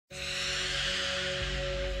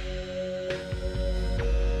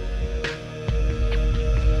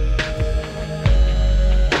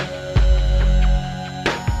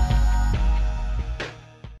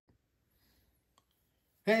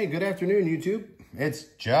Hey, good afternoon, YouTube. It's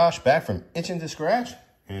Josh back from Itchin to Scratch,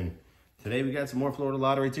 and today we got some more Florida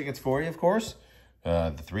Lottery tickets for you, of course.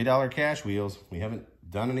 The $3 cash wheels. We haven't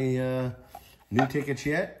done any new tickets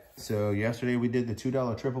yet, so yesterday we did the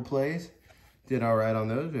 $2 triple plays. Did all right on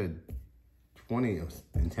those. We had 20,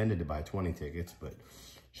 intended to buy 20 tickets, but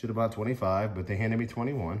should have bought 25, but they handed me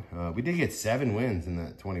 21. We did get 7 wins in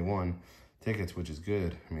that 21 tickets, which is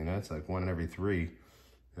good. I mean, that's like 1 in every 3,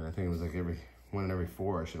 and I think it was like 1 in every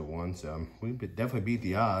 4 I should have won. So we definitely beat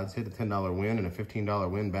the odds. Hit a $10 win and a $15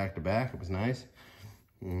 win back to back. It was nice.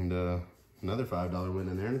 And another $5 win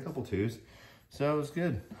in there and a couple 2s. So it was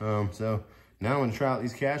good. So now I'm going to try out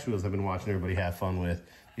these cash wheels I've been watching everybody have fun with.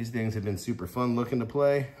 These things have been super fun looking to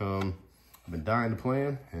play. I've been dying to play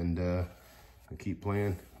them, and I keep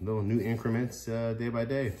playing little new increments day by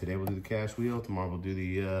day. Today we'll do the cash wheel. Tomorrow we'll do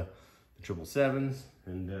the 777s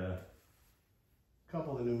and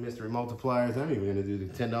couple of the new mystery multipliers. I'm even gonna do the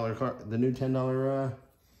 $10 card, the new $10.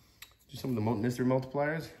 Do some of the mystery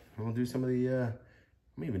multipliers. And we'll do some of the. I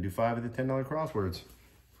may even do 5 of the $10 crosswords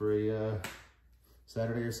for a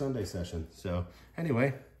Saturday or Sunday session. So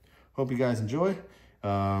anyway, hope you guys enjoy.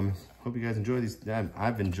 Hope you guys enjoy these.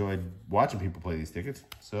 I've enjoyed watching people play these tickets.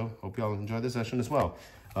 So hope y'all enjoy this session as well.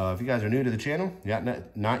 If you guys are new to the channel,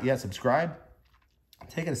 not yet subscribed,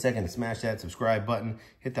 take a second to smash that subscribe button.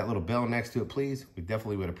 Hit that little bell next to it, please. We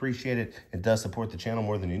definitely would appreciate it. It does support the channel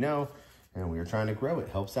more than you know, and we are trying to grow it.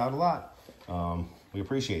 Helps out a lot. We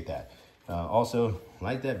appreciate that. Also,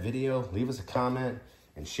 like that video, leave us a comment,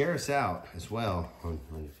 and share us out as well on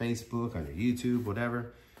your Facebook, on your YouTube,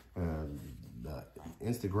 whatever,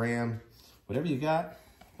 Instagram, whatever you got.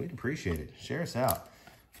 We'd appreciate it. Share us out.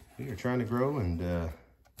 We are trying to grow and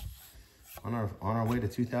on our way to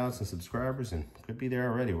 2,000 subscribers, and could be there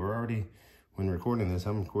already. We're already, when recording this,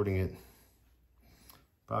 I'm recording it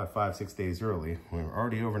probably 5-6 days early. We're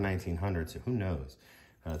already over 1,900, so who knows?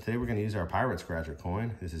 Today we're going to use our Pirate Scratcher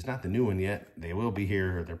coin. This is not the new one yet. They will be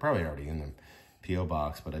here. They're probably already in the P.O.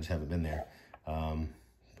 box, but I just haven't been there.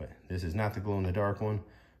 But this is not the glow-in-the-dark one,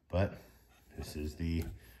 but this is the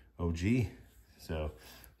OG. So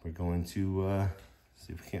we're going to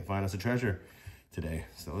see if we can't find us a treasure today.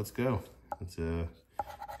 So let's go. Let's I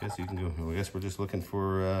guess you can go. I guess we're just looking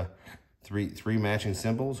for three matching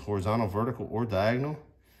symbols, horizontal, vertical, or diagonal,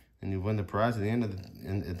 and you win the prize at the end of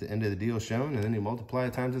the deal shown, and then you multiply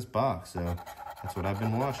it times this box. So that's what I've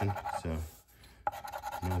been watching. So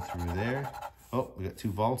go through there. Oh, we got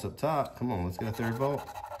 2 vaults up top. Come on, let's get a 3rd vault.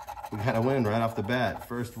 We got to win right off the bat.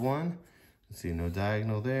 First one. Let's see, no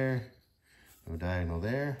diagonal there, no diagonal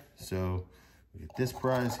there. So we get this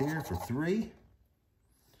prize here for 3.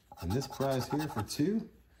 And this prize here for 2.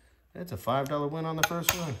 That's a $5 win on the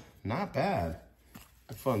first one. Not bad.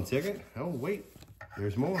 A fun ticket. Oh, wait.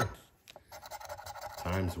 There's more.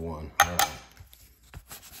 Times 1. All right.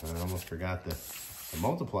 I almost forgot the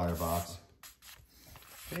multiplier box.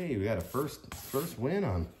 Hey, we got a first win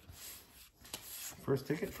on. First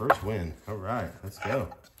ticket, first win. All right. Let's go.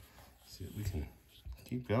 Let's see if we can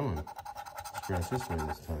keep going. Scratch this one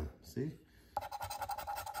this time. See?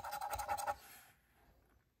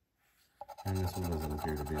 And this one doesn't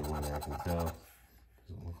appear to be a winner, I can tell.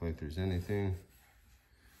 Doesn't look like there's anything.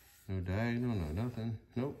 No diagonal, no nothing.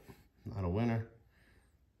 Nope, not a winner.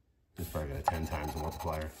 It's probably got a 10 times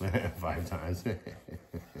multiplier. 5 times.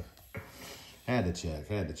 Had to check.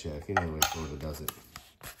 You know the way Florida does it.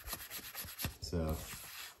 So,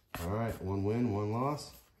 all right, 1 win, 1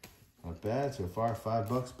 loss. Not bad. So far,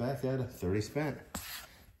 $5 back out of 30 spent.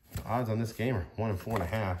 The odds on this game are 1 in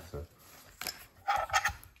 4.5. So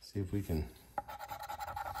see if we can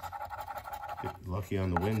get lucky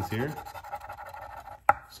on the wins here.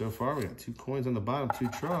 So far, we got 2 coins on the bottom, 2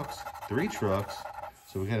 trucks, 3 trucks.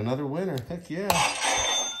 So we got another winner. Heck yeah.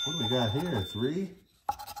 What do we got here? 3.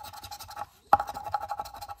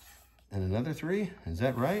 And another 3. Is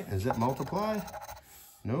that right? Is that multiply?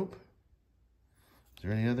 Nope. Is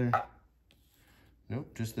there any other?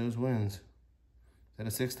 Nope, just those wins. Is that a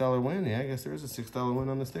 $6 win? Yeah, I guess there is a $6 win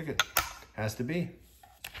on this ticket. Has to be.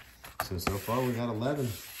 So far we got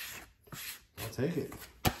 11. I'll take it.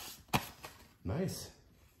 Nice.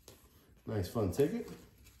 Nice fun ticket.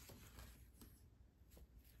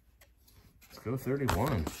 Let's go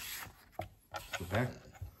 31. Let's go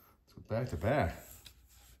back to back.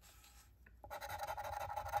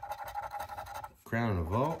 Crown and a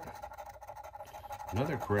vault.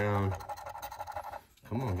 Another crown.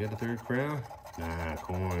 Come on, get a 3rd crown. Nah,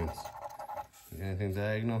 coins. You got anything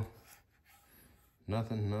diagonal?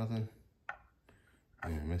 Nothing.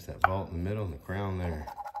 Yeah, I missed that vault in the middle and the crown there.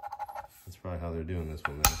 That's probably how they're doing this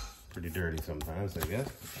one there. Pretty dirty sometimes, I guess.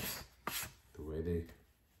 The way they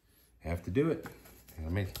Have to do it.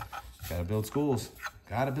 Gotta build schools.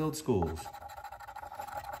 Gotta build schools.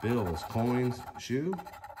 Bills, coins, shoe.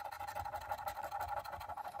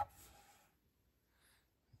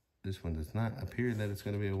 This one does not appear that it's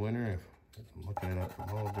going to be a winner. If I'm looking it up from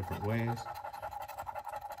all different ways.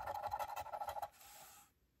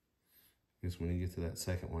 I guess when you get to that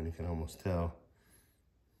second one, you can almost tell.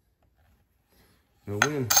 No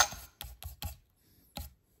win.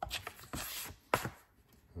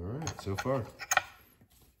 All right, so far,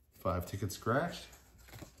 5 tickets scratched.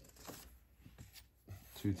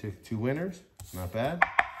 2 winners, not bad.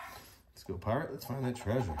 Let's go pirate, let's find that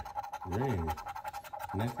treasure. Ring,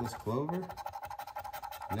 necklace clover,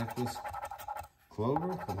 necklace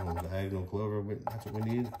clover. Come on, diagonal clover, that's what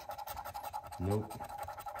we need. Nope.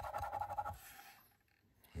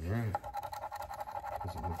 All right,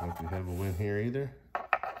 doesn't look like we have a win here either.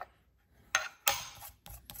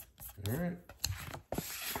 All right.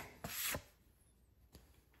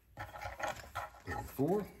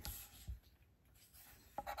 4.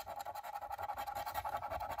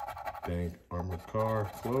 Bank, armored car,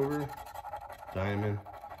 clover, diamond,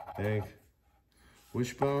 bank,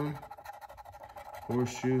 wishbone,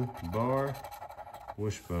 horseshoe, bar,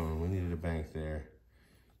 wishbone. We needed a bank there.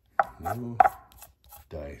 No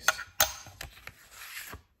dice.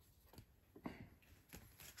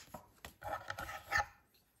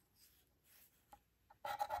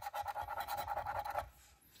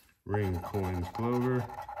 Ring, coins, clover,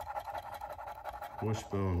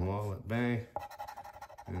 wishbone, wallet, bank.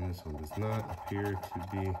 And this one does not appear to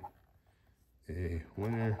be a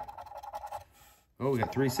winner. Oh, we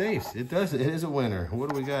got 3 safes. It is a winner. What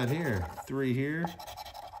do we got here? 3 here.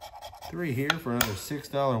 3 here for another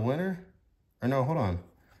 $6 winner. Or no, hold on.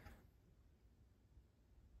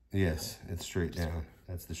 Yes, it's straight down.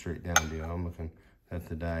 That's the straight down deal. I'm looking at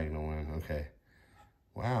the diagonal win. Okay.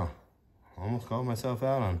 Wow. Almost called myself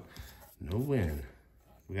out on no win.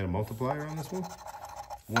 We got a multiplier on this one?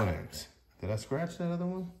 1x. Did I scratch that other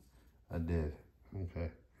one? I did. Okay.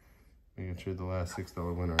 Making sure the last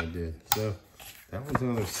 $6 winner I did. So that one's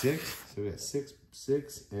another 6. So we got 6,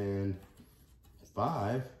 6, and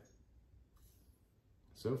 5.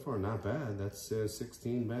 So far, not bad. That's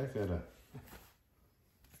 16 back at a...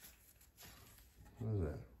 What is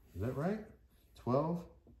that? Is that right? 12?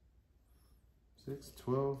 6,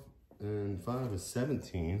 12, and 5 is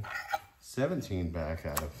 17. 17 back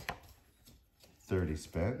out of 30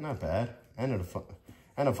 spent. Not bad. And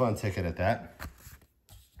a fun ticket at that.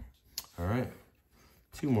 All right.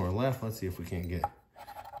 2 more left. Let's see if we can't get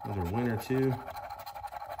another winner too.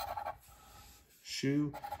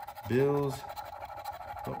 Shoe, bills.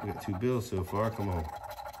 Oh, we got 2 bills so far. Come on.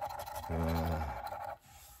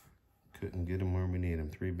 Couldn't get them where we need them.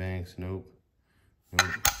 3 banks. Nope.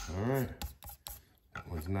 Nope. All right. That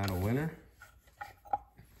one's not a winner.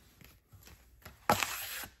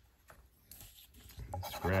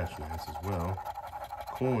 Scratch nice as well.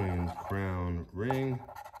 Coins, crown, ring,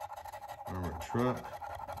 armored truck,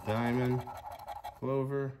 diamond,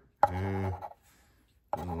 clover, and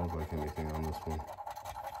doesn't look like anything on this one.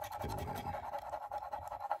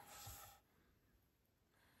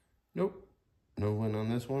 Nope, no win on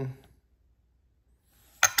this one.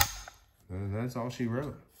 And that's all she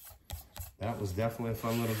wrote. That was definitely a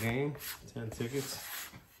fun little game. 10 tickets.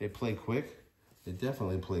 They play quick. They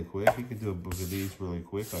definitely play quick. You could do a book of these really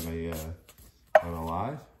quick on a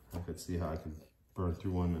live. I could see how I could burn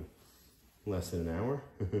through one in less than an hour.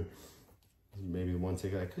 Maybe one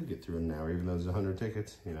ticket I could get through in an hour, even though there's 100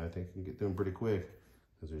 tickets. You know, I think I can get through them pretty quick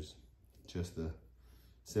because there's just the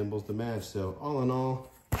symbols to match. So all in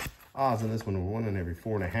all, odds on this one were 1 in every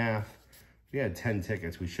 4.5. We had 10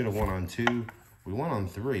 tickets. We should have won on 2. We won on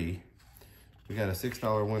 3. We got a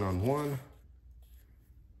 $6 win on 1.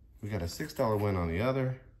 We got a $6 win on the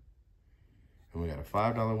other. And we got a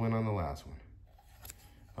 $5 win on the last one.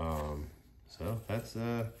 So that's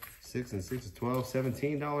 6 and 6 is 12,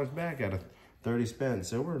 $17 back out of 30 spent.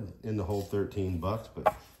 So we're in the whole 13 bucks,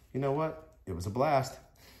 but you know what? It was a blast.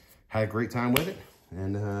 Had a great time with it.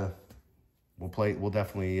 And we'll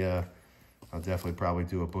definitely, I'll definitely probably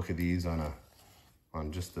do a book of these on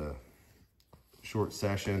just a short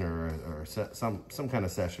session or some kind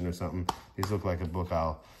of session or something. These look like a book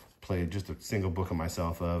I'll play just a single book of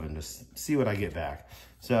myself of and just see what I get back.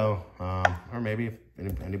 So, or maybe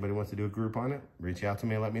if anybody wants to do a group on it, reach out to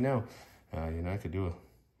me and let me know. You know, I could do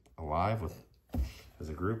a live as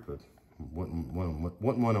a group, but wouldn't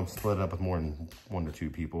want to split it up with more than 1 or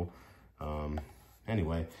 2 people.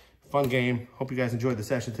 Anyway, fun game. Hope you guys enjoyed the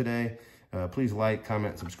session today. Please like,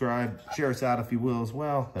 comment, subscribe, share us out if you will as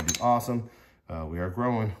well. That'd be awesome. We are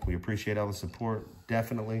growing. We appreciate all the support,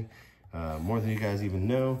 definitely. more than you guys even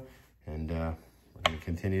know. And we're going to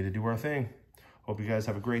continue to do our thing. Hope you guys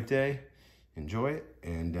have a great day. Enjoy it.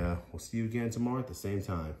 And we'll see you again tomorrow at the same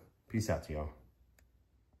time. Peace out to y'all.